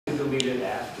delete it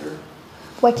after?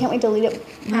 Why can't we delete it?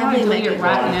 I delete it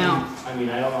right now. I mean,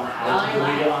 I don't know how to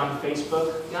delete it on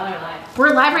Facebook. Y'all are live.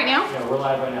 We're live right now? Yeah, we're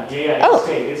live right now. Yeah, Oh.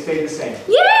 it stayed the same.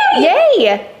 Yay!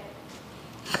 Yay!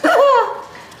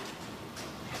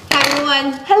 Hi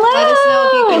everyone. Hello. Let us know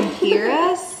if you can hear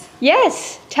us.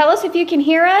 Yes. Tell us if you can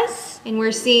hear us. And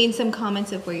we're seeing some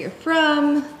comments of where you're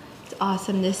from. It's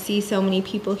awesome to see so many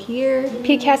people here.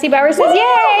 P. Cassie Bauer says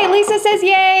yay. Lisa says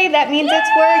yay. That means it's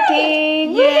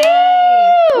working. Yay.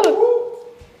 Woo!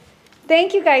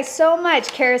 Thank you guys so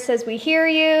much. Kara says we hear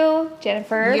you.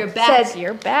 Jennifer You're back. says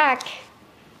you're back.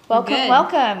 Welcome, good.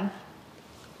 welcome. I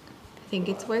think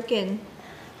it's working.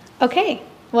 Okay,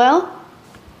 well,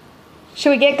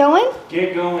 should we get going?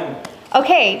 Get going.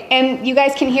 Okay, and you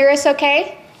guys can hear us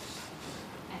okay?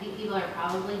 I think people are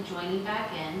probably joining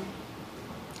back in.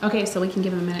 Okay, so we can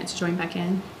give them a minute to join back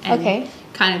in. And Okay.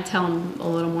 kind of tell them a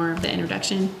little more of the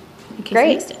introduction. In case Great.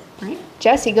 they missed it, right?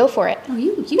 Jesse, go for it. Oh,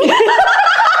 you.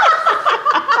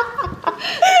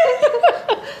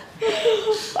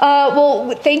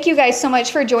 Well, thank you guys so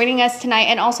much for joining us tonight,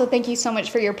 and also thank you so much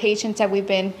for your patience that we've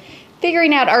been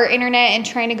figuring out our internet and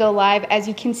trying to go live. As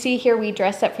you can see here, we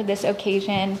dressed up for this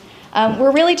occasion.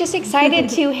 We're really just excited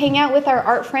to hang out with our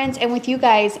art friends and with you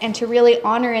guys, and to really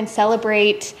honor and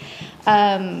celebrate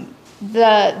the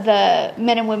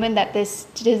men and women that this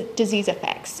disease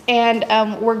affects. And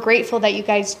we're grateful that you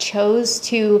guys chose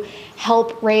to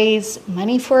help raise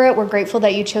money for it. We're grateful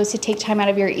that you chose to take time out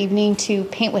of your evening to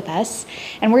paint with us.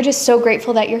 And we're just so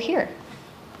grateful that you're here.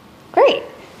 Great.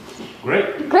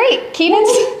 Great.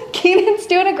 Keenan's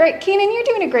doing a great, Keenan, you're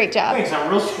doing a great job. Thanks, I'm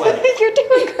real sweaty. You're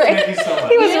doing great. Thank you so much.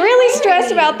 He was really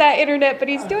stressed about that internet, but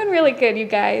he's doing really good, you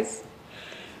guys.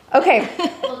 Okay.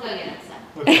 We'll go get it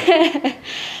then.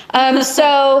 I'm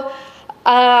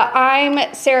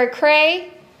Sarah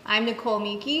Cray. I'm Nicole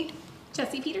Miki.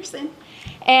 Jesse Peterson.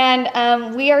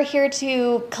 And we are here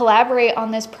to collaborate on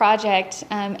this project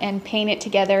and paint it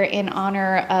together in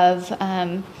honor of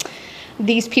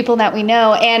these people that we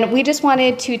know. And we just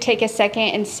wanted to take a second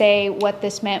and say what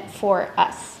this meant for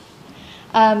us.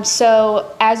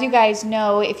 So as you guys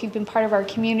know, if you've been part of our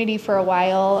community for a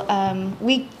while,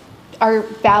 we are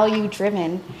value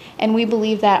driven, and we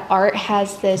believe that art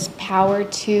has this power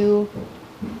to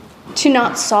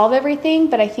not solve everything,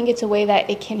 but I think it's a way that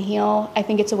it can heal. I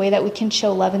think it's a way that we can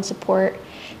show love and support,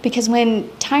 because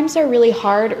when times are really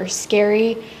hard or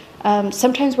scary,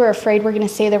 sometimes we're afraid we're going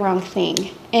to say the wrong thing,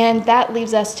 and that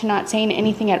leaves us to not saying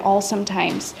anything at all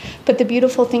sometimes. But the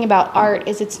beautiful thing about art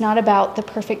is it's not about the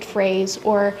perfect phrase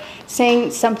or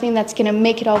saying something that's going to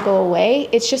make it all go away.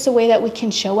 It's just a way that we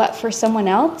can show up for someone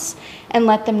else and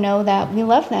let them know that we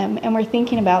love them and we're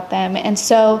thinking about them. And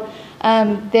so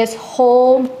this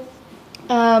whole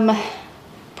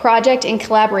project in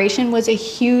collaboration was a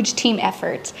huge team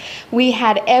effort. We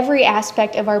had every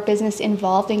aspect of our business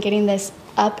involved in getting this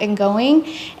up and going,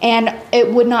 and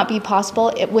it would not be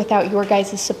possible without your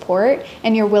guys' support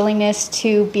and your willingness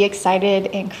to be excited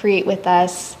and create with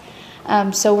us.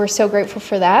 So we're so grateful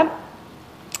for that.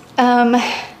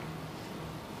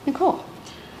 Nicole.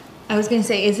 I was gonna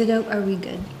say, are we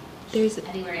good? I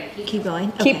think we're gonna Keep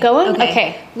going. Keep going?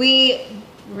 Okay. We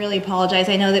really apologize.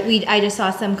 I know that I just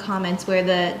saw some comments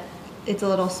where it's a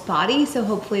little spotty, so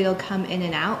hopefully it'll come in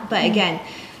and out. But again,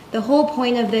 the whole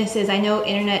point of this is, I know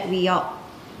internet, we all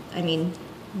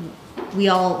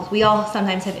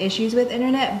sometimes have issues with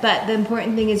internet, but the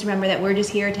important thing is remember that we're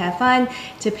just here to have fun,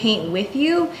 to paint with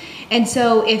you. And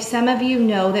so if some of you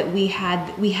know that we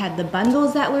had the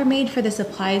bundles that were made for the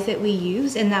supplies that we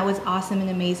use, and that was awesome and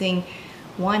amazing.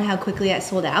 One, how quickly that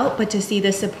sold out, but to see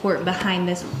the support behind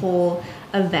this whole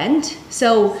event.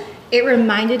 So it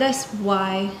reminded us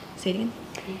why, say it again?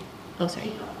 Oh,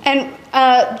 sorry. And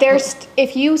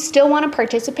if you still want to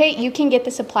participate, you can get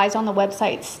the supplies on the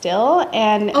website still.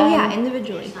 And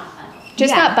individually.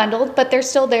 Not bundled, but they're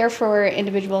still there for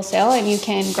individual sale, and you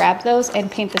can grab those and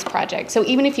paint this project. So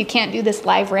even if you can't do this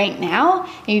live right now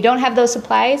and you don't have those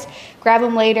supplies, grab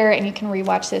them later and you can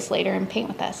rewatch this later and paint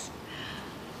with us.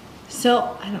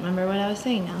 So I don't remember what I was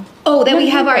saying now. Oh, that we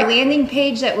have our landing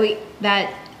page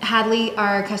that Hadley,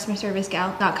 our customer service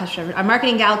gal, not customer service, our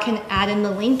marketing gal, can add in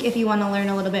the link if you want to learn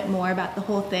a little bit more about the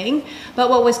whole thing. But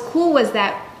what was cool was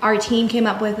that our team came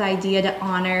up with the idea to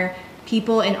honor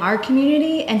people in our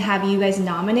community and have you guys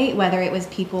nominate, whether it was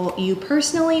people you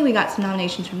personally, we got some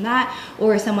nominations from that,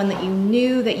 or someone that you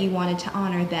knew that you wanted to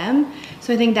honor them.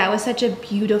 So I think that was such a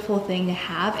beautiful thing to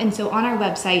have. And so on our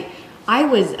website, I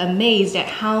was amazed at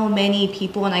how many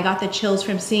people, and I got the chills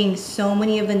from seeing so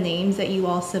many of the names that you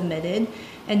all submitted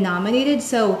and nominated.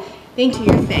 So thank you,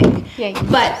 your thing. Yeah.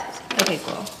 But, okay,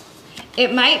 cool.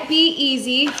 It might be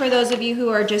easy for those of you who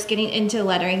are just getting into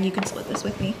lettering. You can split this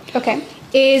with me. Okay.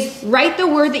 Is write the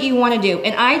word that you want to do.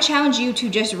 And I challenge you to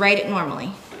just write it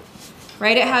normally.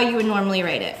 Write it how you would normally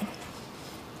write it.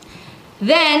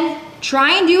 Then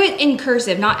try and do it in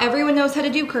cursive. Not everyone knows how to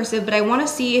do cursive, but I want to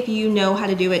see if you know how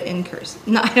to do it in cursive.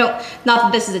 Not that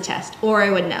this is a test, or I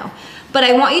would know. But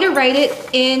I want you to write it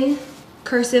in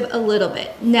cursive a little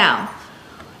bit. Now,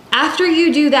 after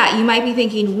you do that, you might be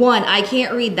thinking, one, I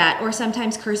can't read that, or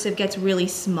sometimes cursive gets really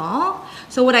small.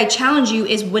 So what I challenge you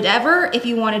is whatever, if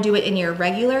you want to do it in your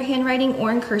regular handwriting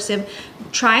or in cursive,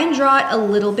 try and draw it a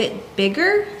little bit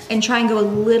bigger and try and go a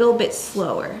little bit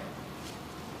slower.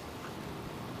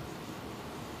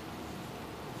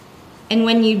 And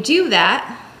when you do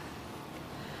that,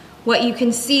 what you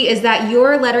can see is that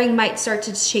your lettering might start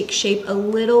to take shape a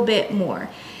little bit more.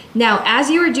 Now, as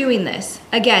you are doing this,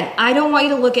 again, I don't want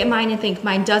you to look at mine and think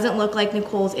mine doesn't look like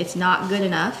Nicole's, it's not good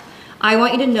enough. I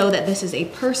want you to know that this is a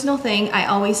personal thing. I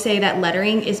always say that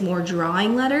lettering is more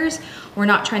drawing letters. We're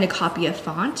not trying to copy a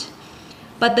font.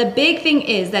 But the big thing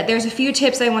is that there's a few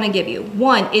tips I want to give you.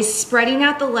 One is spreading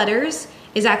out the letters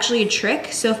is actually a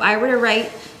trick. So if I were to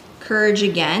write courage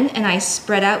again and I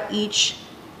spread out each,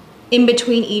 in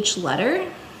between each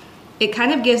letter, it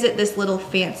kind of gives it this little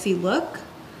fancy look.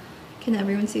 Can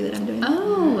everyone see that I'm doing that?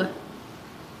 Oh.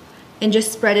 And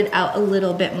just spread it out a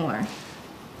little bit more.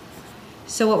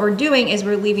 So what we're doing is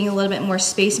we're leaving a little bit more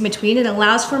space in between. It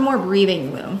allows for more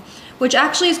breathing room, which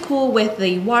actually is cool with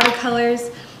the watercolors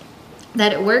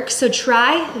that it works. So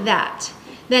try that.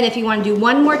 Then if you want to do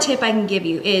one more tip I can give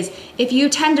you is if you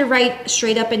tend to write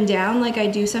straight up and down like I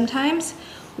do sometimes,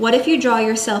 what if you draw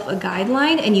yourself a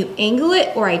guideline and you angle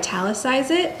it or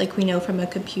italicize it like we know from a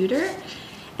computer,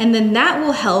 and then that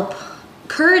will help.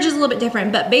 Courage is a little bit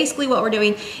different, but basically what we're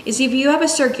doing is if you have a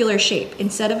circular shape,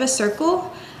 instead of a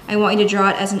circle, I want you to draw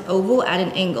it as an oval at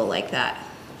an angle like that.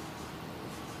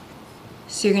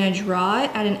 So you're gonna draw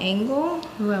it at an angle.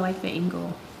 Ooh, I like the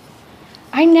angle.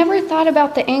 I never thought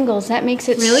about the angles. That makes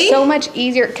it Really? so much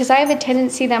easier because I have a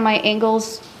tendency that my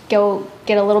angles get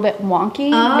a little bit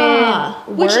wonky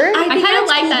Which mid-word. I think kinda that's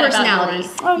like cool that about personality.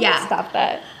 yours. Oh, Yeah. stop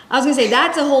that. I was gonna say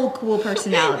that's a whole cool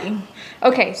personality.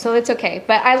 Okay, so it's okay.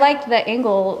 But I like the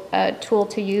angle tool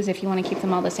to use if you want to keep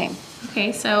them all the same.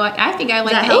 Okay, so I think I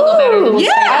like That- the angle better than the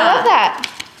yeah. straight I up. love that.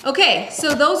 Okay,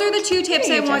 so those are the two tips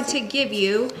Hey, I want Jessie. to give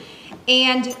you.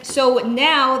 And so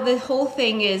now the whole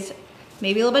thing is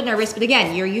maybe a little bit nervous, but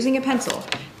again, you're using a pencil.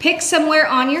 Pick somewhere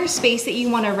on your space that you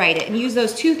want to write it and use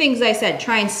those two things I said.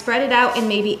 Try and spread it out and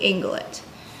maybe angle it.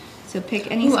 So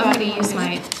pick any Ooh, spot. I'm gonna you use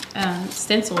wanna my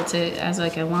stencil as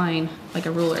like a line, like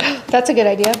a ruler. That's a good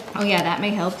idea. Oh yeah, that may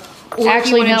help. Or if you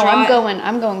Actually, wanna no, draw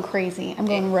I'm going crazy. I'm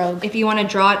going rogue. If you want to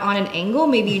draw it on an angle,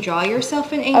 maybe you draw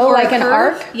yourself an angle. Oh, or a like an curve.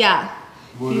 arc? Yeah.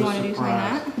 What you a want to do something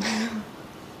surprise.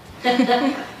 like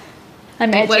that?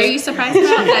 I'm edgy. What are you surprised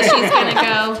about? That she's gonna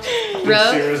go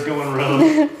rogue? Sarah's going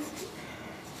rogue.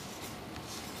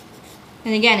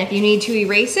 And again, if you need to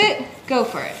erase it, go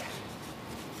for it.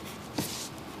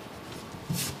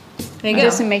 There you I'm go.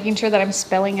 just making sure that I'm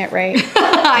spelling it right.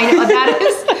 I know that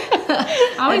is.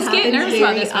 I always That get happens nervous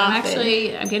about very this, but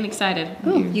often. I'm getting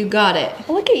excited. You got it.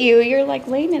 Look at you. You're like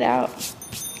laying it out. Are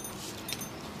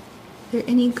there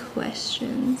any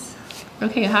questions?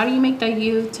 Okay, how do you make the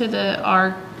U to the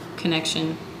R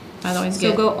connection? I always So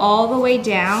get. go all the way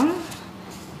down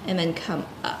and then come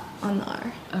up on the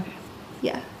R. Okay.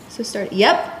 Yeah. So start.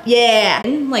 Yep. Yeah.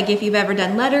 Like if you've ever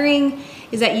done lettering,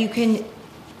 is that you can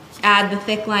add the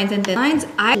thick lines and thin lines.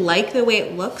 I like the way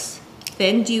it looks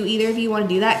thin. Do either of you want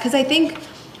to do that? Because I think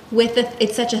with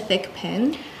it's such a thick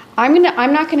pen. I'm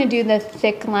not gonna do the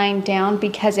thick line down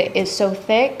because it is so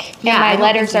thick, Yeah, and I my don't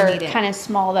letters think you are need it. kind of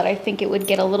small that I think it would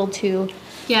get a little too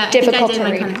Yeah, difficult I think I did to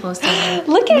mine read. kind of close to that.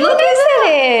 Look at how Look nice at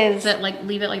it Is is. it like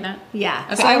leave it like that? Yeah.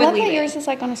 Okay. So I I would love leave that it. yours is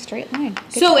like on a straight line.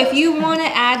 Good So job. if you want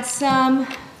to add some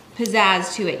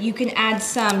pizzazz to it, you can add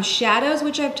some shadows,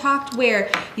 which I've talked where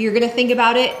you're going to think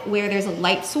about it where there's a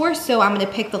light source. So I'm going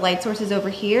to pick the light sources over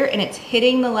here and it's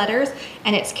hitting the letters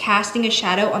and it's casting a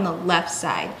shadow on the left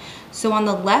side. So on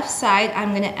the left side,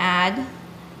 I'm going to add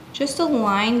just a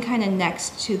line kind of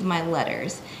next to my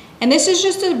letters. And this is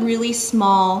just a really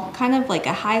small, kind of like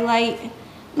a highlight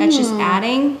that's just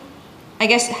adding. I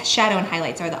guess shadow and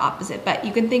highlights are the opposite, but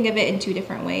you can think of it in two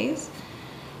different ways.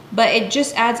 But it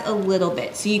just adds a little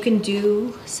bit. So you can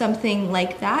do something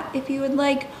like that if you would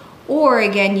like, or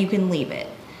again, you can leave it.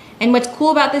 And what's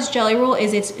cool about this jelly roll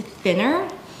is it's thinner.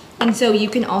 And so you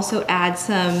can also add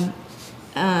some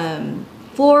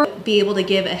be able to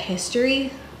give a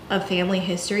history of family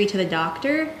history to the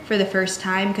doctor for the first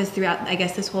time, because throughout, I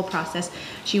guess, this whole process,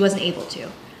 she wasn't able to.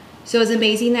 So it was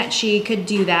amazing that she could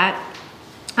do that.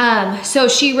 So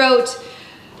she wrote,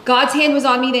 God's hand was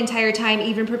on me the entire time,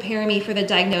 even preparing me for the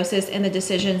diagnosis and the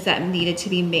decisions that needed to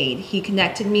be made. He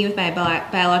connected me with my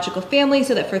biological family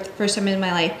so that for the first time in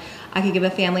my life, I could give a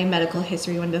family medical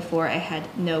history when before I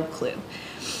had no clue.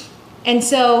 And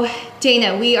so,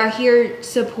 Dana, we are here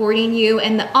supporting you.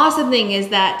 And the awesome thing is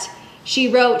that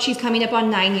she wrote, she's coming up on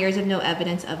 9 years of no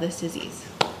evidence of this disease.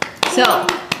 So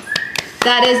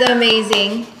that is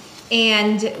amazing.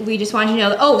 And we just want you to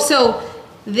know, oh, so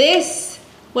this,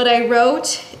 what I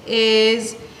wrote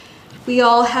is, we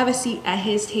all have a seat at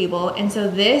his table. And so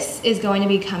this is going to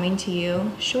be coming to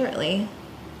you shortly.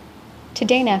 To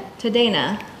Dana. To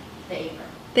Dana. The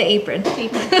apron. The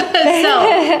apron.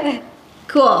 So,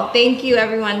 cool. Thank you,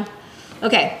 everyone.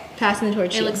 Okay, passing the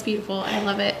torch. It looks beautiful. I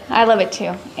love it. I love it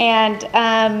too. And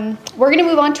we're going to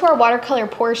move on to our watercolor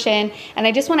portion. And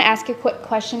I just want to ask a quick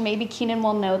question. Maybe Keenan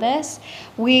will know this.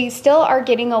 We still are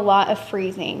getting a lot of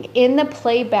freezing. In the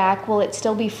playback, will it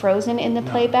still be frozen in the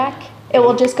playback? It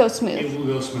will just go smooth. It will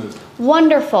go smooth.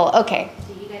 Wonderful. Okay.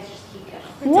 So you guys just keep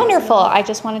going. Wonderful. I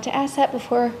just wanted to ask that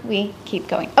before we keep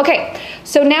going. Okay,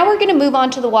 so now we're going to move on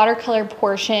to the watercolor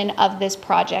portion of this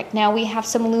project. Now we have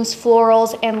some loose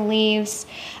florals and leaves.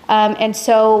 And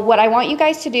so what I want you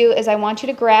guys to do is I want you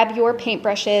to grab your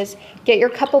paintbrushes, get your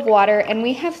cup of water, and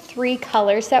we have 3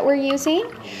 colors that we're using.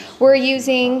 We're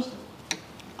using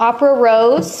Opera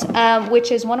Rose,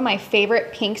 which is one of my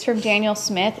favorite pinks from Daniel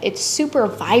Smith. It's super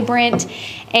vibrant,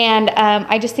 and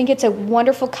I just think it's a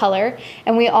wonderful color.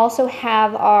 And we also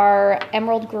have our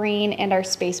Emerald Green and our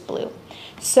Space Blue.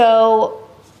 So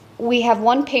we have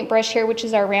one paintbrush here, which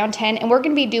is our round 10, and we're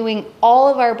going to be doing all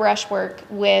of our brush work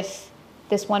with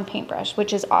this one paintbrush,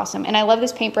 which is awesome. And I love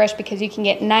this paintbrush because you can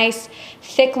get nice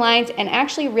thick lines and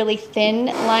actually really thin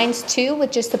lines too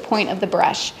with just the point of the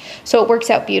brush. So it works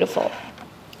out beautiful.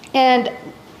 And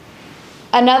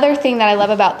another thing that I love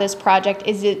about this project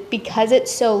is that because it's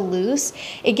so loose,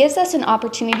 it gives us an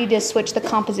opportunity to switch the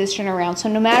composition around. So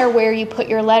no matter where you put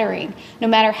your lettering, no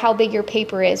matter how big your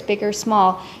paper is, big or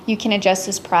small, you can adjust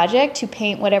this project to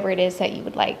paint whatever it is that you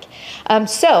would like.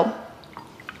 So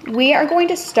we are going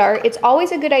to start. It's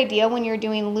always a good idea when you're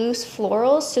doing loose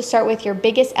florals to start with your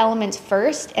biggest elements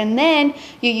first, and then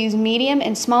you use medium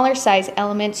and smaller size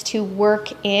elements to work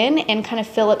in and kind of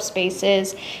fill up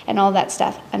spaces and all that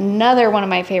stuff. Another one of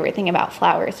my favorite thing about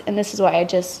flowers, and this is why I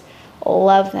just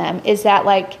love them, is that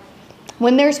like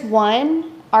when there's one,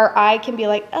 our eye can be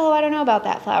like, oh, I don't know about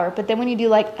that flower. But then when you do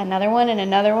like another one and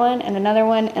another one and another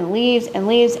one and leaves and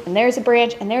leaves and there's a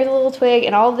branch and there's a little twig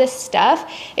and all this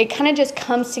stuff, it kind of just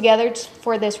comes together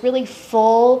for this really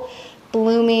full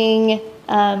blooming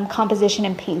composition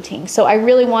and painting. So I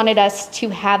really wanted us to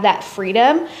have that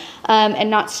freedom and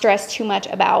not stress too much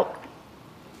about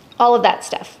all of that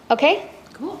stuff. Okay?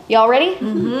 Cool. Y'all ready?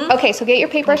 Mm-hmm. Okay, so get your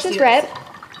paintbrushes red.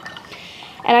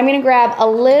 And I'm gonna grab a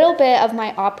little bit of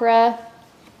my Opera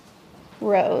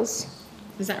Rose.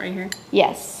 Is that right here?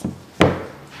 Yes.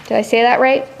 Did I say that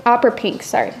right? Opera Pink,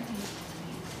 sorry.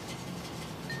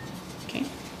 Okay.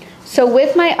 So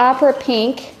with my Opera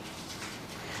Pink,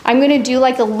 I'm going to do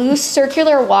like a loose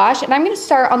circular wash, and I'm going to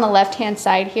start on the left-hand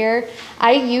side here.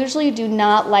 I usually do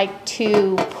not like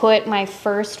to put my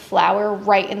first flower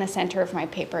right in the center of my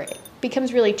paper. It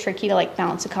becomes really tricky to like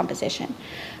balance the composition.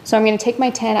 So I'm going to take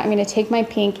my 10, I'm going to take my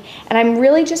pink, and I'm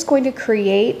really just going to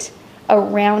create a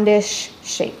roundish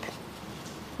shape.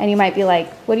 And you might be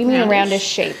like, what do you mean a roundish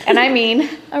shape? And I mean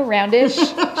a roundish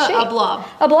shape. A blob.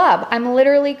 A blob. I'm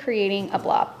literally creating a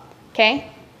blob. Okay?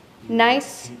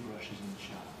 Nice.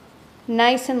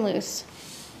 Nice and loose.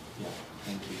 Yeah,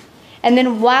 thank you. And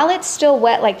then while it's still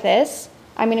wet like this,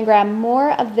 I'm going to grab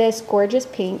more of this gorgeous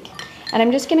pink, and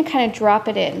I'm just going to kind of drop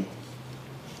it in.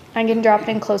 I can drop it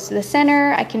in close to the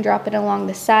center. I can drop it along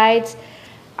the sides.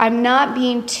 I'm not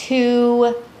being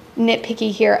too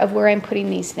nitpicky here of where I'm putting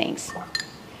these things.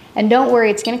 And don't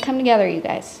worry, it's going to come together, you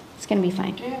guys. It's going to be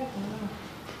fine.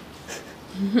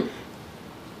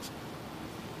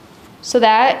 So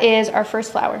that is our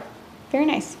first flower. Very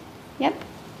nice. Yep.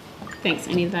 Thanks.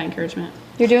 I needed that encouragement.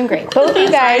 You're doing great. Both of you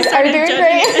guys are doing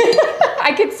great.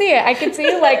 I could see it. I could see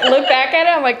you like look back at it.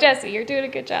 I'm like, Jesse, you're doing a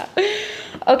good job.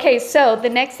 Okay, so the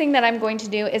next thing that I'm going to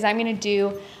do is I'm going to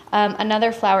do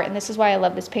another flower, and this is why I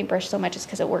love this paintbrush so much, is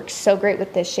because it works so great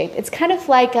with this shape. It's kind of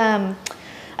like a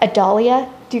dahlia.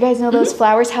 Do you guys know those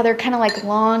flowers? How they're kind of like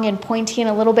long and pointy and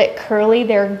a little bit curly.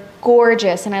 They're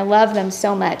gorgeous, and I love them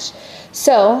so much.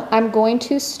 So I'm going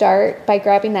to start by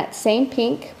grabbing that same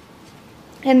pink,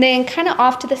 and then kind of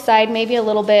off to the side, maybe a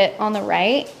little bit on the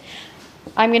right.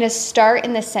 I'm going to start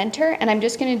in the center, and I'm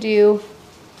just going to do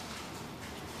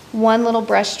one little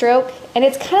brush stroke. And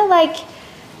it's kind of like,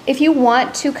 if you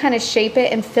want to kind of shape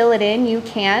it and fill it in, you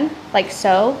can, like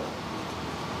so.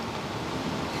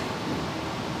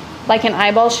 Like an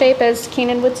eyeball shape, as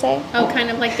Keenan would say. Oh, kind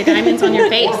of like the diamonds on your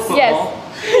face.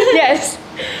 Yes, yes,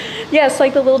 yes,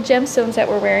 like the little gemstones that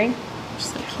we're wearing.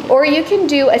 So cute. Or you can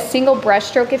do a single brush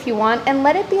stroke if you want and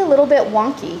let it be a little bit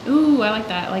wonky. Ooh, I like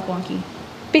that. I like wonky.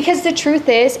 Because the truth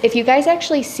is, if you guys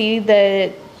actually see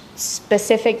the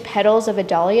specific petals of a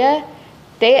dahlia,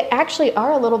 they actually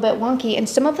are a little bit wonky, and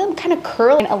some of them kind of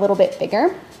curl in a little bit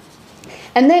bigger.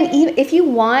 And then if you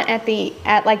want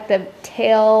at like the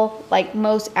tail, like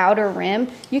most outer rim,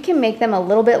 you can make them a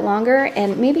little bit longer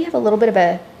and maybe have a little bit of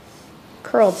a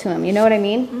curl to them. You know what I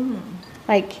mean? Mm.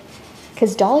 Like,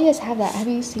 because dahlias have that. Have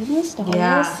you seen those dahlias?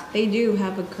 Yeah, they do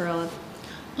have a curl.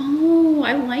 Oh,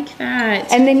 I like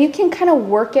that. And then you can kind of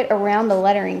work it around the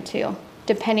lettering too,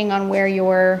 depending on where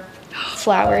your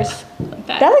flowers.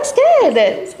 That looks good.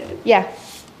 That looks good. Yeah.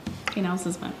 Okay, now this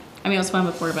is fun. I mean, it was fun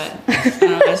before, but I don't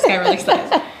know, I just got really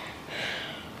excited.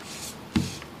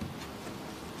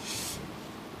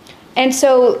 And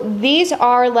so these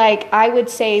are like, I would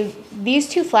say these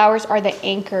two flowers are the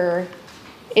anchor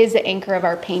of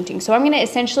our painting. So I'm going to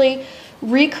essentially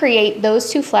recreate those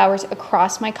two flowers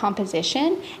across my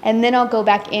composition, and then I'll go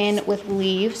back in with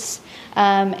leaves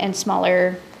and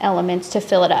smaller elements to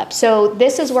fill it up. So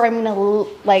this is where I'm going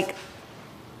to like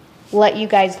let you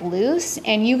guys loose,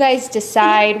 and you guys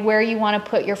decide where you want to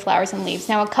put your flowers and leaves.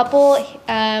 Now, a couple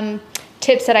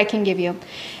tips that I can give you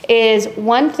is,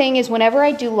 one thing is, whenever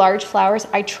I do large flowers,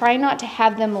 I try not to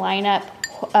have them line up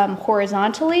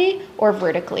horizontally or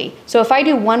vertically. So if I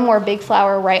do one more big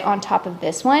flower right on top of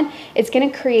this one, it's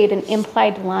going to create an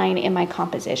implied line in my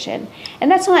composition. And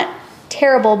that's not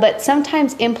terrible, but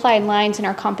sometimes implied lines in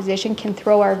our composition can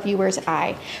throw our viewer's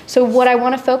eye. So what I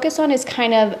want to focus on is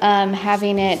kind of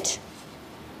having it,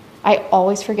 I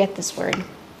always forget this word.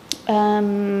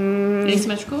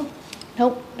 Asymmetrical?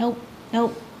 Nope, nope,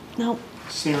 nope, nope.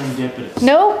 Serendipitous.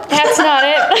 Nope, that's not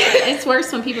it. It's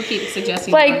worse when people keep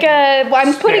suggesting. Like,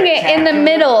 I'm putting it in the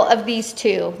middle of these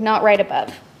two, not right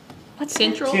above. What's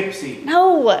central? Tipsy.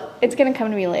 No, it's gonna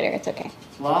come to me later. It's okay.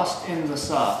 Lost in the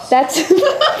sauce. That's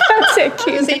it,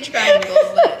 cute. Say triangles,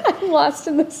 but I'm lost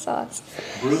in the sauce.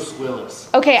 Bruce Willis.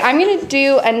 Okay, I'm gonna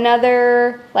do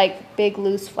another like big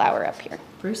loose flower up here.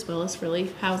 Bruce Willis,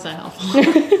 really? How's that helpful?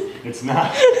 It's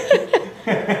not.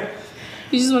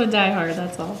 You just want to die hard,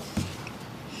 that's all.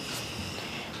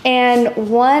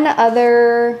 And one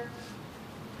other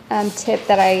tip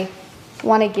that I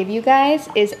want to give you guys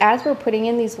is, as we're putting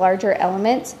in these larger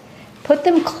elements, put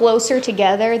them closer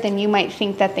together than you might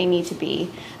think that they need to be.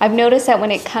 I've noticed that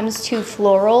when it comes to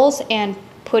florals and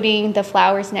putting the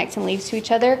flowers next and leaves to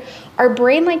each other, our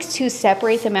brain likes to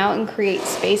separate them out and create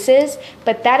spaces,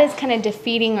 but that is kind of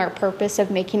defeating our purpose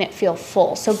of making it feel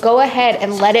full. So go ahead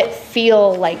and let it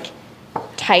feel like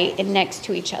tight and next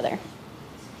to each other.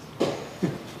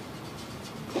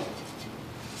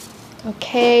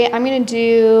 Okay, I'm gonna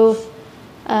do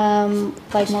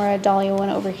like more a dahlia one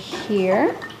over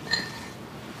here.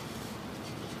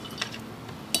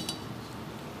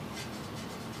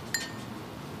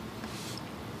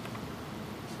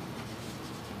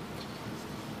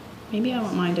 Maybe I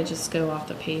want mine to just go off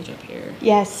the page up here.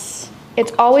 Yes,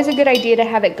 it's always a good idea to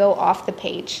have it go off the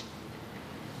page.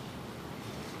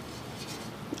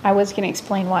 I was gonna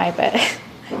explain why, but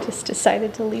I just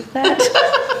decided to leave that.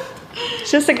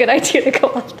 It's just a good idea to go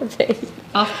off the page.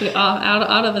 Out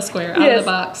of the square, out Yes, of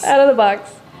the box. out of the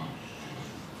box.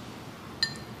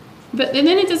 But and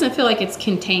then it doesn't feel like it's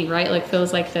contained, right? Like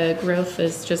feels like the growth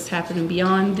is just happening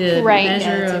beyond the Right.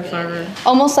 measure Yeah, of our.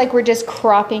 Almost like we're just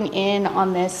cropping in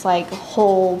on this like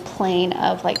whole plane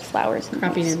of like flowers and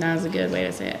Cropping leaves. in, that was a good way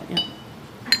to say it. Yeah.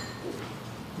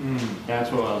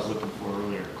 That's what I was looking for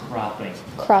earlier. Cropping.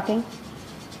 Cropping.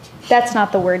 That's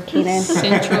not the word, Keenan.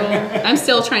 Central. I'm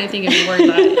still trying to think of a word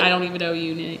that I don't even know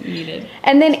you needed.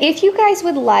 And then if you guys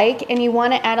would like, and you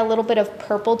want to add a little bit of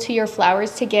purple to your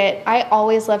flowers to get, I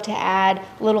always love to add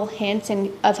little hints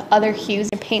of other hues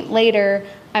and paint later.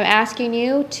 I'm asking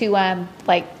you to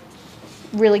like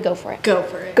really go for it. go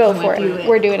for it. Go I'm for with you. it.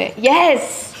 We're doing it.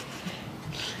 Yes.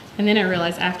 And then I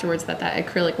realized afterwards that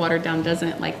acrylic watered down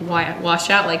doesn't like wash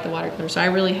out like the watercolor. So I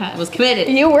really was committed.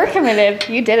 You were committed.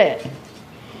 You did it.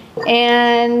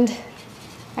 And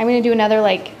I'm going to do another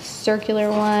like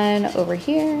circular one over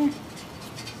here.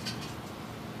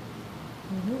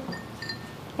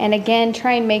 And again,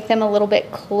 try and make them a little bit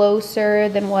closer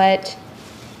than what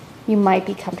you might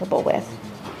be comfortable with.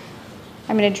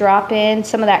 I'm going to drop in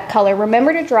some of that color.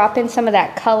 Remember to drop in some of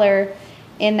that color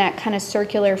in that kind of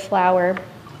circular flower,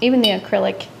 even the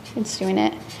acrylic. It's doing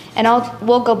it. And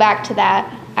we'll go back to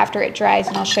that after it dries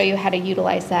and I'll show you how to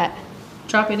utilize that.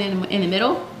 Drop it in the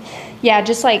middle. Yeah,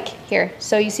 just like here.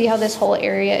 So you see how this whole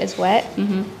area is wet?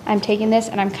 Mm-hmm. I'm taking this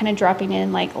and I'm kind of dropping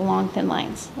in like long thin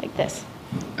lines like this.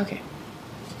 Okay.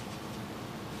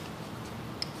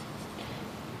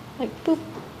 Like boop,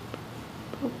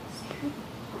 boop, boop.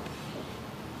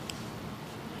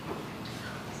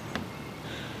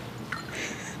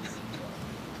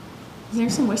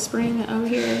 There's some whispering over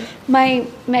here. My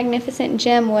magnificent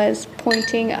gem was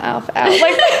pointing off out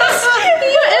like this.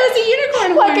 It was a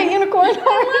unicorn Like horn. a unicorn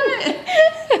horn.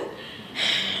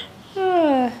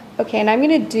 Okay, and I'm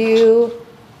gonna do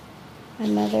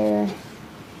another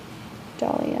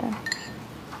dahlia.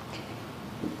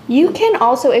 You can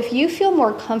also, if you feel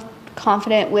more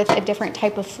confident with a different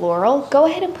type of floral, go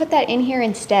ahead and put that in here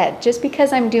instead. Just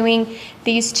because I'm doing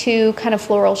these two kind of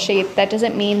floral shape, that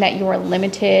doesn't mean that you are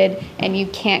limited and you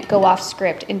can't go off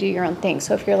script and do your own thing.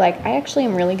 So if you're like, I actually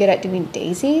am really good at doing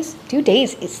daisies, do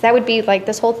daisies. That would be like,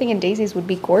 this whole thing in daisies would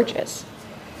be gorgeous.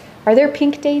 Are there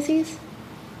pink daisies?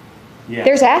 Yeah.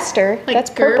 There's aster, Like that's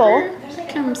Gerber purple.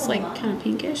 comes like kind of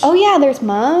pinkish. Oh yeah, there's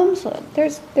mums.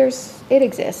 It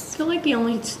exists. I feel like the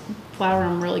only flower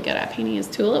I'm really good at painting is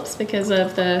tulips because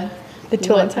of the tulip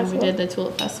one time festival? we did the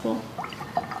tulip festival.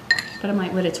 But I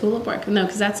might, would a tulip work? No,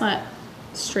 because that's not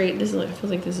straight. This is like, it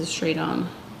feels like this is straight on.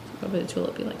 What would a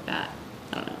tulip be like that?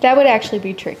 I don't know. That would actually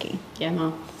be tricky. Yeah,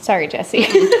 no. Sorry, Jesse.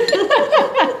 Just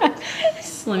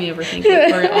let me overthink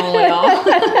it for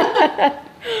all y'all.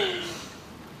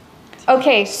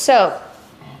 Okay, so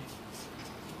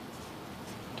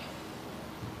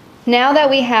now that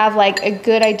we have like a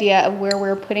good idea of where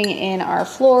we're putting in our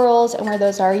florals and where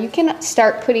those are, you can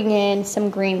start putting in some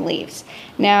green leaves.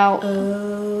 Now,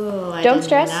 Oh, I Don't did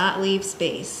stress. not leave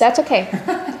space. that's okay.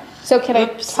 So can I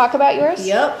talk about yours?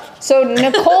 Yep. So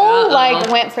Nicole like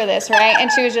went for this, right?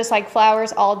 And she was just like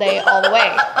flowers all day, all the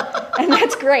way. And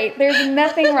that's great. There's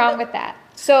nothing wrong with that.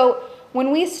 So when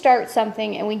we start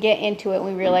something and we get into it and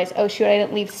we realize, oh shoot, I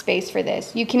didn't leave space for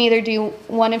this. You can either do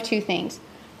one of two things.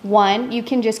 One, you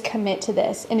can just commit to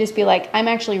this and just be like, I'm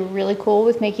actually really cool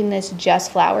with making this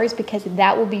just flowers because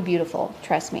that will be beautiful,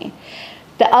 trust me.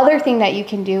 The other thing that you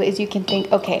can do is you can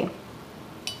think, okay,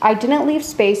 I didn't leave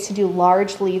space to do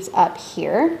large leaves up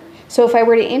here. So if I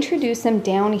were to introduce them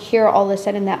down here, all of a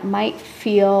sudden that might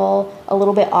feel a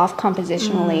little bit off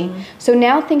compositionally. So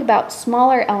now think about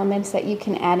smaller elements that you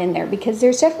can add in there because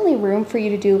there's definitely room for you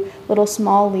to do little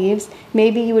small leaves.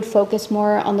 Maybe you would focus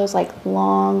more on those like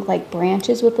long like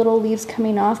branches with little leaves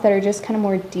coming off that are just kind of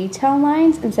more detail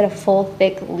lines instead of full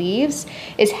thick leaves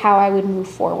is how I would move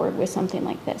forward with something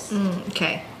like this.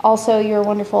 Okay. Also, you're a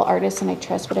wonderful artist and I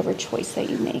trust whatever choice that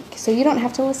you make. So you don't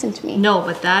have to listen to me. No,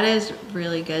 but that is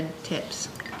really good tips.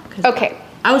 'Cause Okay.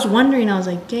 I was wondering, I was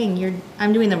like, dang,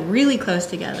 I'm doing them really close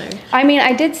together. I mean,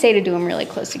 I did say to do them really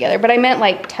close together, but I meant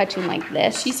like touching like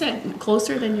this. She said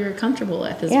closer than you're comfortable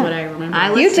with is Yeah. what I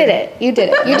remember. You did it. You did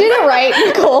it. You did it right,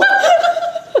 Nicole.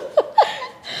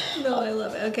 No, I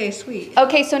love it. Okay, sweet.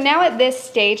 Okay, so now at this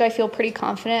stage, I feel pretty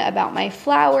confident about my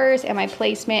flowers and my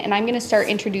placement, and I'm gonna start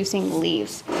introducing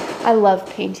leaves. I love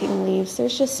painting leaves.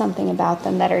 There's just something about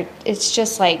them that it's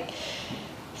just like,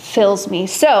 fills me.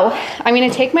 So I'm gonna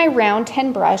take my round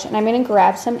 10 brush and I'm gonna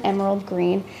grab some emerald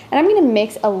green and I'm gonna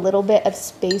mix a little bit of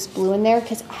space blue in there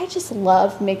because I just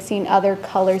love mixing other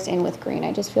colors in with green.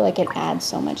 I just feel like it adds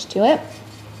so much to it.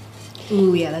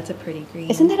 Ooh, yeah, that's a pretty green.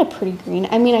 Isn't that a pretty green?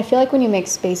 I mean, I feel like when you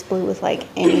mix space blue with like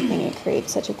anything, it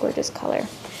creates such a gorgeous color.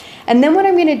 And then what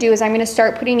I'm gonna do is I'm gonna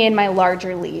start putting in my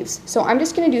larger leaves. So I'm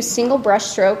just gonna do single brush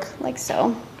stroke like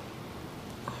so.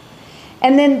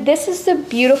 And then this is the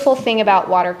beautiful thing about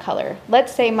watercolor.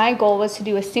 Let's say my goal was to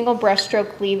do a single brush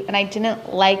stroke leaf and I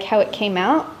didn't like how it came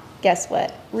out. Guess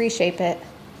what? Reshape it.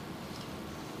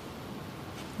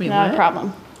 Wait, Not what? a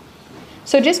problem.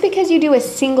 So just because you do a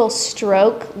single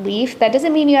stroke leaf, that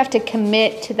doesn't mean you have to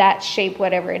commit to that shape,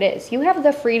 whatever it is. You have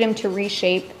the freedom to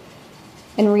reshape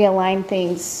and realign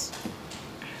things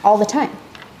all the time.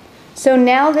 So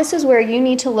now this is where you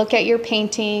need to look at your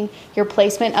painting, your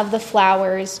placement of the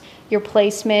flowers, your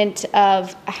placement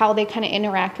of how they kind of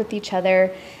interact with each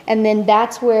other. And then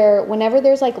that's where, whenever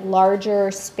there's like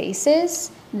larger spaces,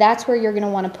 that's where you're gonna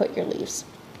wanna put your leaves.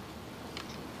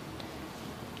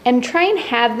 And try and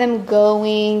have them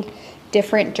going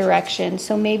different directions.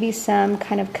 So maybe some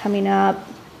kind of coming up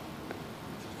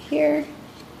here,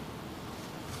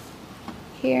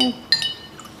 here.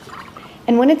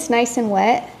 And when it's nice and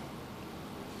wet,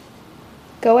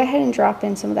 go ahead and drop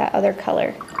in some of that other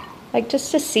color. Like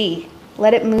just to see,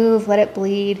 let it move, let it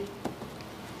bleed.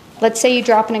 let's say you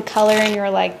drop in a color and you're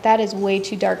like, that is way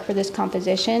too dark for this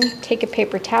composition. Take a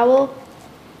paper towel,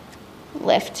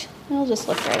 lift. It'll just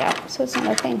lift right out, so it's not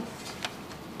a thing.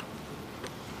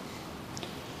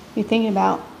 What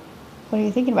are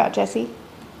you thinking about, Jessie?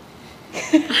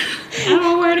 I don't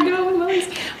know where to go with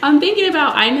those. I'm thinking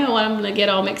about, I know I'm going to get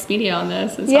all mixed media on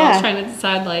this. And so I was trying to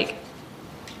decide, like,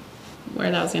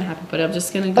 where that was going to happen. But I'm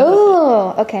just going to go with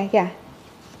Oh, okay, yeah. it.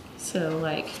 So,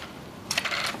 like,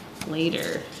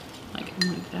 later.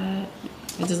 Like that.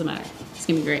 It doesn't matter. It's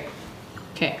going to be great.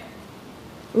 Okay.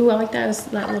 Ooh, I like that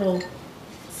little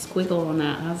squiggle on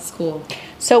that. That's cool.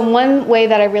 So one way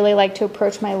that I really like to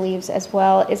approach my leaves as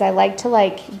well is I like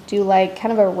to do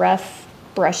kind of a rough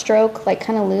brush stroke, like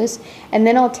kind of loose, and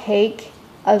then I'll take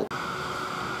a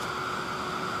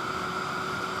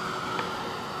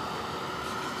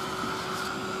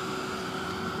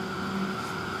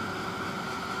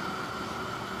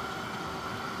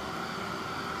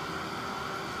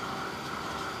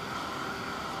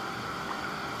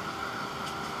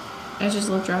I just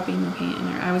love dropping the paint in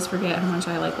there. I always forget how much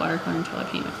I like watercolor until I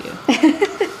paint with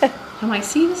you. I'm like,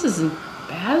 see, this isn't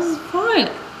bad. This is fun.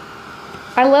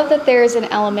 I love that there's an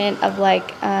element of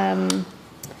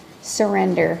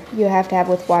surrender you have to have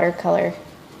with watercolor.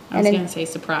 I was going to say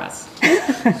surprise.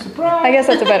 I guess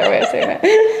that's a better way of saying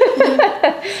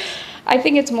it. I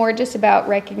think it's more just about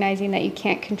recognizing that you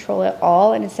can't control it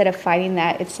all, and instead of fighting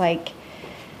that, it's like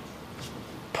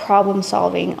problem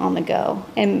solving on the go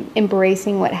and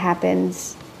embracing what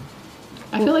happens.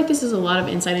 I feel like this is a lot of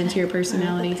insight into your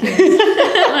personality too.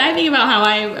 I think about how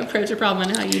I approach a problem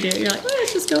and how you do it. You're like, well,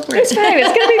 let's just go for it. It's fine. It's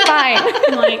gonna be fine.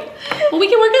 I'm like, well, we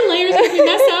can work in layers. If we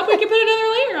mess up, we can put another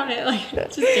layer on it. Like,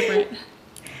 it's just different.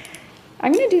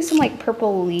 I'm gonna do some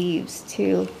purple leaves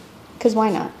too, because why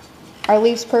not? Are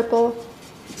leaves purple?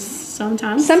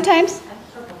 Sometimes. Sometimes. I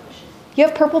have purple bushes You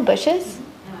have purple bushes? in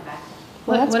my back.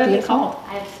 Well, that's what are they beautiful. called?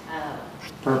 I have,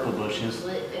 Purple bushes.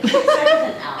 it starts with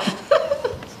an L.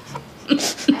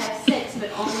 I have 6, but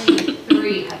only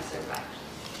 3 have survived.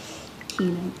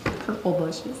 Keenan. Purple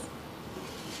bushes.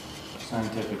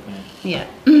 Scientific name. Yeah.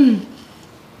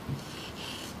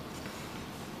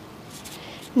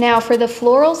 Now for the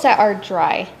florals that are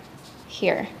dry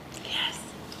here. Yes.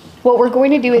 What we're going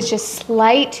to do is just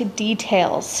slight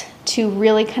details to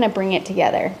really kind of bring it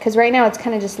together. Because right now it's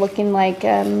kind of just looking like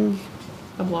A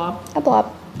blob. a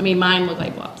blob. I mean, mine look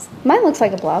like blobs. Mine looks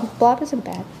like a blob. Blob isn't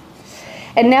bad.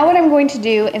 And now what I'm going to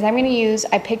do is I'm going to use,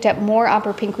 I picked up more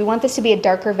opera pink. We want this to be a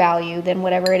darker value than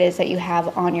whatever it is that you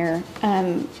have on your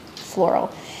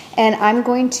floral. And I'm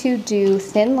going to do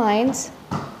thin lines,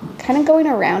 kind of going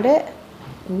around it.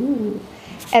 Ooh.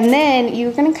 And then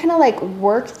you're going to kind of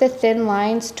work the thin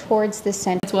lines towards the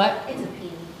center. It's what? It's a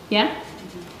peony. Yeah?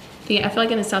 I feel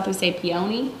like in the South we say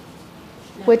peony.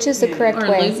 Which is the correct Or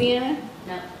way? Louisiana.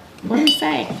 No. What do you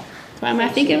say? Am I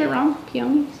thinking of it wrong?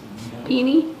 Peony?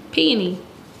 Peony? Peony.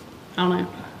 I don't know.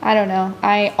 I don't know.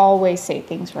 I always say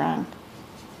things wrong.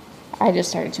 I just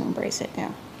started to embrace it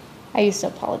now. I used to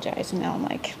apologize, and now I'm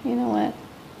like, you know what?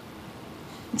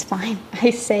 It's fine. I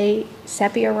say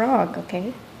sepia wrong,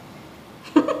 okay?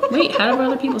 Wait, how do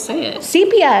other people say it?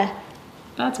 Sepia.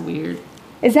 That's weird.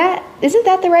 Isn't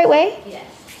that the right way? Yes.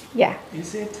 Yeah.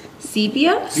 Is it?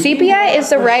 Sepia? Sepia is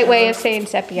the right way of saying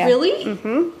sepia. Really?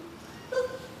 Mm-hmm.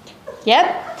 Yep.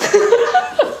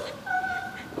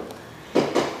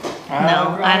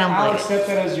 No, I don't I'll believe it. accept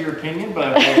that as your opinion,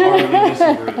 but I wholeheartedly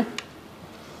disagree.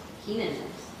 Keenan knows.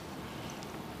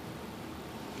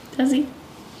 Does he?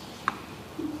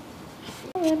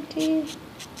 Empty.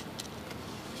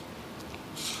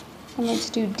 And let's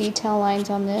do detail lines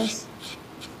on this.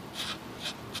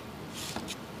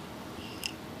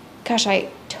 Gosh, I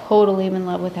totally am in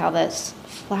love with how this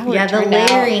flower Yeah, the turned out.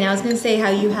 layering. I was gonna say how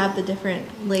you have the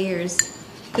different layers.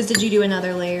 Because did you do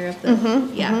another layer of the?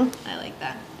 Mhm, Yeah, mhm. I like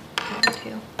that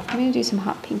too. I'm gonna do some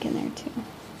hot pink in there too.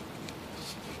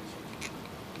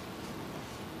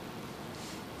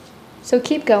 So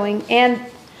keep going. And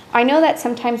I know that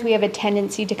sometimes we have a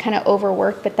tendency to kind of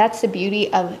overwork, but that's the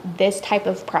beauty of this type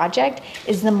of project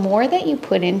is the more that you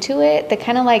put into it, the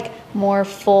kind of more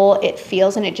full it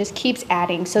feels, and it just keeps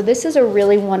adding. So this is a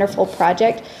really wonderful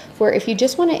project where if you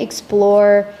just want to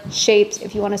explore shapes,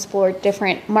 if you want to explore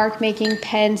different mark making,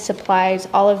 pen, supplies,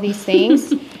 all of these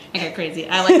things. I got crazy.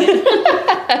 I like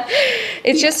it.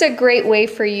 It's just a great way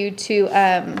for you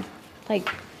to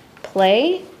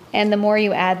play, and the more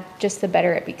you add, just the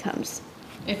better it becomes.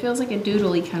 It feels like a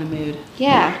doodly kind of mood.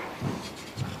 Yeah.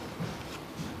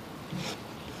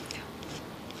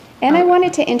 And I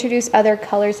wanted to introduce other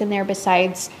colors in there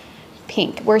besides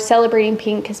pink. We're celebrating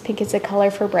pink because pink is a color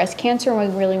for breast cancer,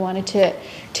 and we really wanted to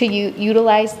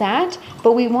utilize that.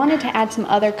 But we wanted to add some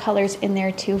other colors in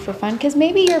there too for fun, because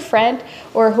maybe your friend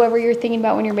or whoever you're thinking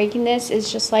about when you're making this is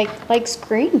just like likes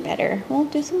green better. Well,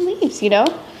 do some leaves, you know.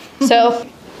 So,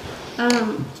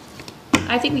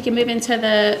 I think we can move into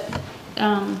the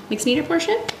mixed meter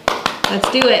portion. Let's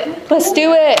do it. let's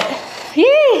do it.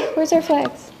 Yay! Where's our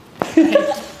flags? Just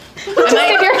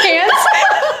in your hands.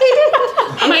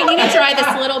 I might need to dry this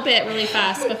a little bit really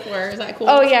fast before. Is that cool?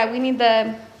 Oh yeah, we need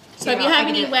the. So if you have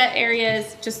any wet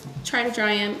areas, just try to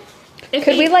dry them.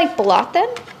 Could we like blot them?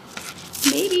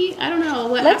 Maybe. I don't know.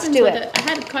 What Let's happens do with it. I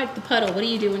had quite the puddle. What do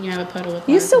you do when you have a puddle with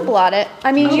You water? still blot it.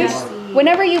 I mean, Okay.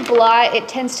 whenever you blot, it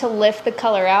tends to lift the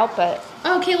color out, but.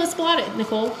 Okay, let's blot it,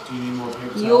 Nicole. Do you need more paper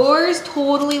towels? Yours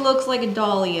totally looks like a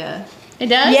dahlia. It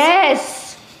does?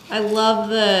 Yes! I love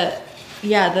the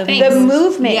Thanks. The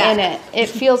movement Yeah. in it. It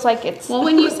feels like it's. Well,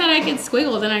 when you said I could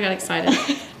squiggle, then I got excited.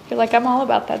 You're like, I'm all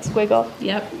about that squiggle.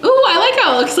 Yep. Ooh, I like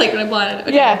how it looks like when I blotted it.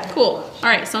 Okay, Yeah. cool. All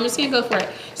right, so I'm just gonna go for it.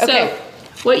 So, Okay.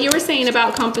 what you were saying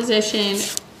about composition,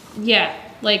 yeah,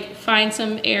 like find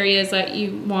some areas that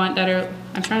you want that are.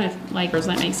 I'm trying to like, does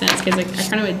that make sense? Because like, I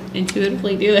kind of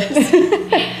intuitively do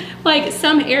this. Like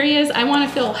some areas I want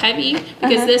to feel heavy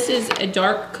because this is a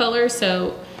dark color,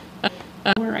 so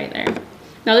we're right there.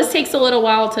 Now this takes a little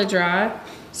while to dry,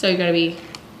 so you gotta be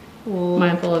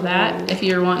mindful of that if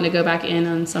you're wanting to go back in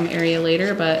on some area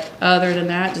later, but other than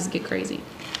that, just get crazy.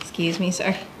 Excuse me,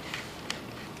 sir.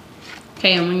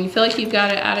 Okay, and when you feel like you've got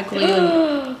it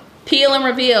adequately, peel and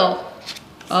reveal.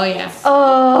 Oh yeah.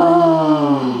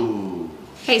 Oh.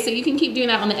 Okay, so you can keep doing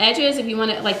that on the edges if you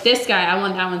want it, like this guy, I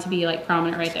want that one to be like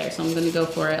prominent right there, so I'm gonna go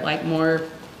for it like more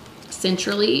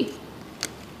centrally.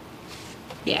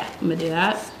 Yeah, I'm gonna do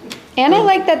that. And I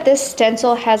like that this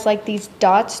stencil has like these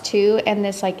dots too, and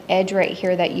this like edge right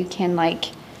here that you can like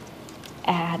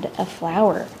add a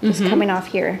flower just coming off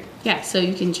here. Yeah, so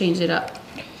you can change it up.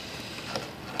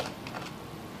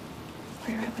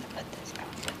 Where do I want to put this? I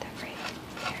want to put that right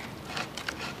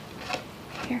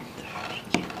here. Here.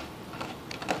 Thank you.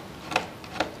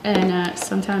 And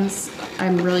sometimes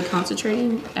I'm really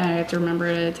concentrating and I have to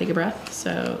remember to take a breath.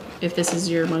 So if this is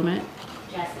your moment.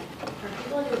 Jesse, for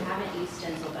people who haven't used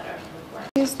stencil better before,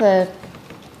 Use the.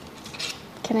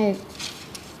 Can I?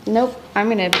 Nope. I'm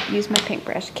gonna use my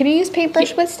paintbrush. Can you use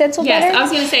paintbrush with stencil Yes, better? I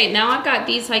was gonna say, now I've got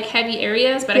these like heavy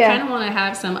areas, but Yeah. I kind of want to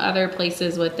have some other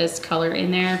places with this color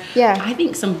in there. Yeah. I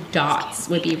think some dots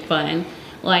would be fun,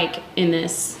 like in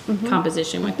this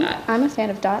composition with that. I'm a fan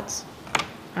of dots.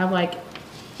 I like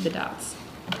the dots.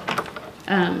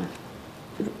 I'm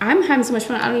having so much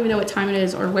fun. I don't even know what time it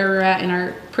is or where we're at in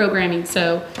our programming,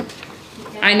 so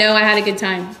I know I had a good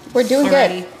time. We're doing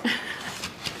already. good.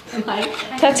 I'm like,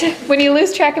 That's it. When you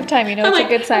lose track of time, you know I'm it's like,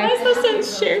 a good sign. am I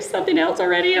supposed to share something else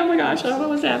already? Oh my gosh, I don't know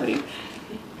what's happening.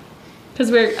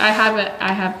 Because I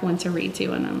have one to read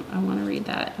too, and I want to read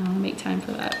that. I want to make time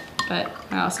for that, but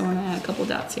I also want to add a couple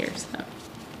dots here. So,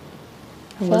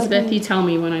 Elizabeth, you tell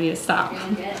me when I need to stop.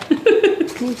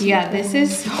 Yeah, this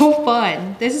is so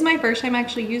fun. This is my first time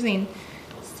actually using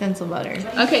stencil butter.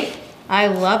 Okay, I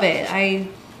love it.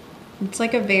 It's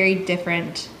like a very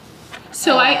different.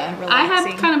 so I have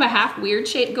relaxing. kind of a half weird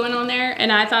shape going on there,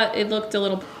 and I thought it looked a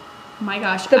little. Oh my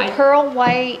gosh, The pearl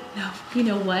white. No, you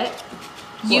know what?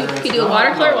 You Where could it's do a not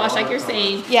watercolor a wash like you're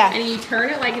saying. Yeah. And you turn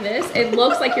it like this. It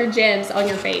looks like your gems on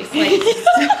your face. Like, you can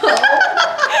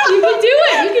do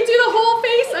it. You can do the whole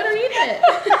face underneath it.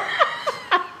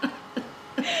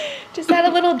 Just add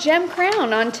a little gem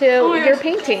crown onto my your gosh.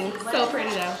 painting. So pretty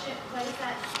though. what is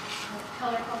that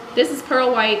color called? This is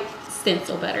pearl white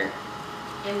stencil butter.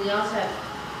 And we also have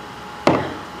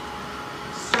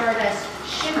stardust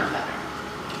shimmer butter.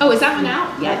 Oh, is that one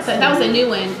out? Yeah, so that was a new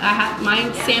one.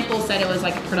 My sample said it was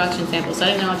like a production sample, so I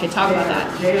didn't know I could talk about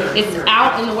that. It's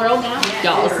out in the world now.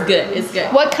 Y'all, it's good. It's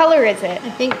good. What color is it? I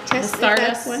think The test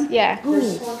Stardust one? Yeah.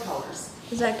 There's 4 colors.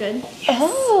 Is that good?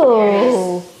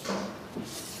 Oh.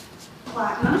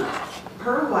 Platinum,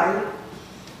 pearl white,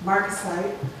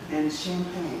 marcasite, and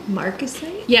champagne.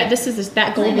 Marcasite? Yeah,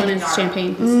 that gold one is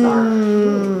champagne. It's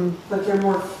dark, but they're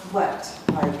more flecked,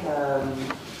 like,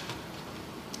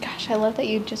 Gosh, I love that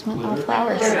you just went all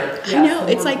flowers. glitter. I know,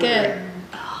 it's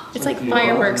like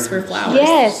fireworks for flowers.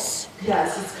 Yes.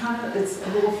 Yes, it's a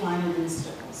little finer than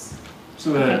stickles.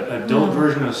 So the adult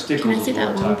version of Stickles Can I is see what that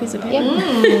we're long talking piece of about.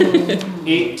 paper?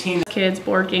 18. Kids,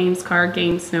 board games, card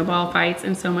games, snowball fights,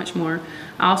 and so much more.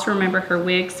 I also remember her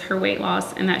wigs, her weight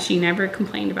loss, and that she never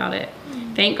complained about it.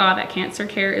 Thank God that cancer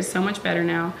care is so much better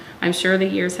now. I'm sure the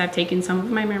years have taken some of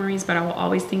my memories, but I will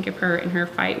always think of her in her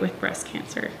fight with breast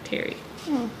cancer, Terry.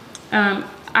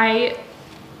 I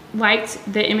liked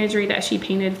the imagery that she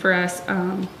painted for us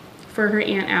for her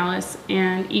Aunt Alice.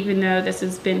 And even though this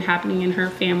has been happening in her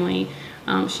family,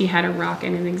 she had a rock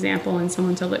and an example and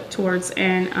someone to look towards.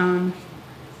 And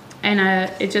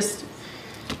it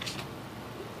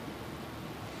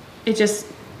just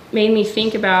made me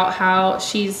think about how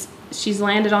she's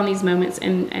landed on these moments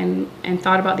and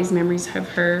thought about these memories of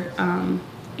her.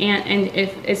 And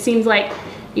it seems like,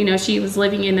 you know, she was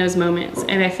living in those moments.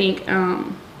 And I think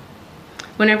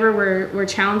whenever we're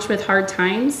challenged with hard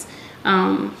times,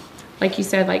 like you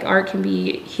said, like art can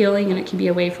be healing and it can be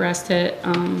a way for us to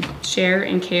share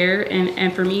and care.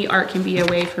 And for me, art can be a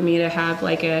way for me to have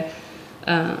like a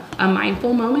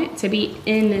mindful moment, to be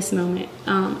in this moment.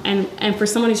 And for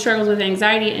someone who struggles with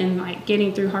anxiety and like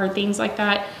getting through hard things like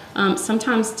that,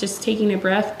 sometimes just taking a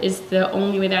breath is the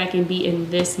only way that I can be in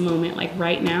this moment, like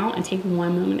right now, and take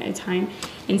one moment at a time.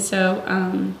 And so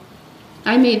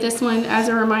I made this one as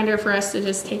a reminder for us to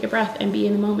just take a breath and be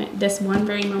in the moment. This one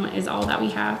very moment is all that we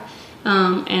have.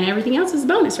 And everything else is a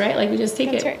bonus, right? Like we just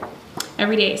take That's it right.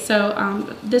 every day.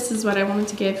 So this is what I wanted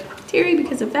to give Terry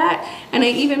because of that. And I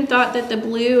even thought that the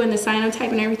blue and the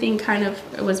cyanotype and everything kind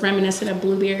of was reminiscent of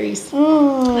blueberries.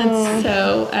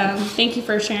 So thank you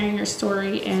for sharing your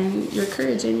story and your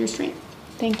courage and your strength.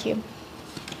 Thank you.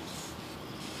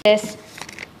 This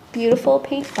beautiful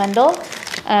paint bundle,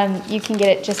 you can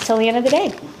get it just till the end of the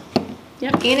day.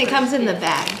 Yep. And it comes in the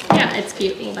bag. Yeah, it's a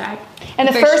cute little bag. And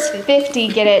the first 50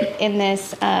 get it in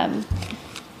this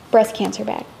breast cancer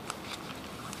bag.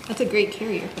 That's a great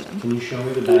carrier for them. Can you show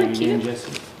me the bag again, cute?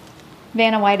 Jesse?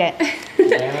 Vanna White it.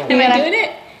 Am I doing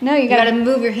it? No, you You gotta gotta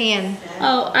move your hand.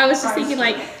 Oh, I was just thinking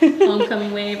like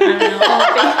homecoming wave. I don't know.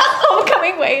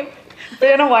 homecoming wave.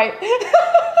 Vanna White.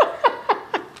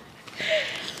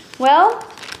 Well,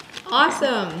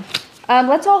 Awesome.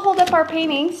 let's all hold up our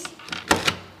paintings.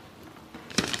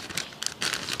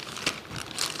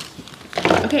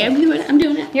 Okay, I'm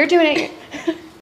doing it. You're doing it.